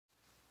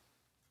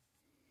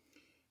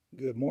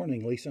Good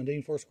morning, Lee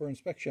Sundin Foursquare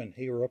Inspection.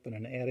 Here we're up in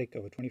an attic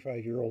of a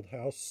 25-year-old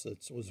house.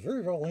 It was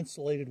very well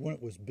insulated when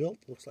it was built.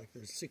 Looks like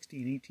there's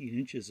 16, 18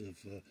 inches of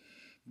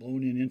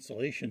blown-in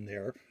insulation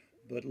there.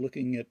 But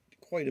looking at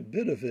quite a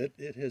bit of it,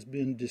 it has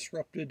been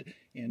disrupted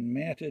and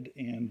matted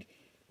and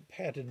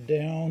patted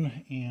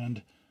down,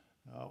 and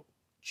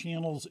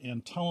channels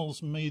and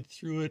tunnels made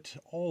through it,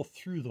 all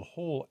through the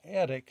whole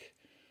attic.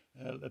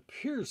 It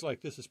appears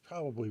like this is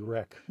probably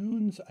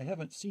raccoons. I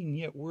haven't seen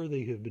yet where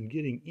they have been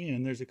getting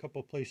in. There's a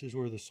couple places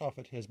where the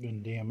soffit has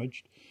been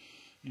damaged.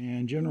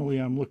 And generally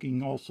I'm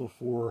looking also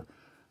for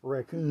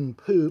raccoon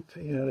poop,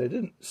 and I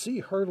didn't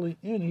see hardly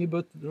any,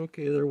 but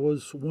okay, there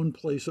was one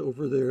place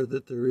over there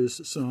that there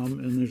is some,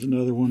 and there's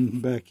another one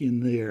back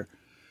in there.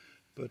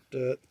 But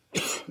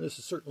this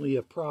is certainly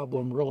a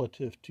problem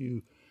relative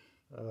to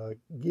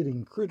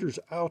getting critters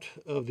out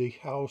of the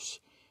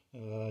house.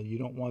 You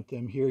don't want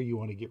them here. You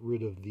want to get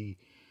rid of the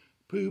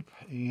poop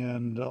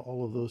and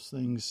all of those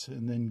things,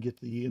 and then get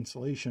the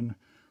insulation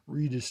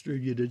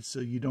redistributed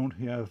so you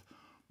don't have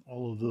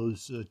all of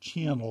those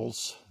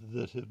channels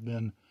that have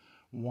been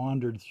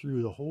wandered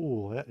through the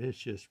hole. It's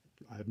just,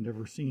 I've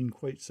never seen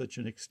quite such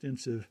an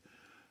extensive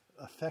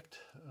effect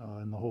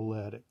in the whole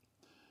attic.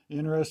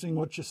 Interesting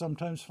what you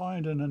sometimes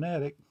find in an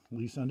attic.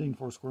 Lee Sundin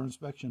Foursquare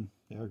Inspection.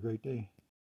 Have a great day.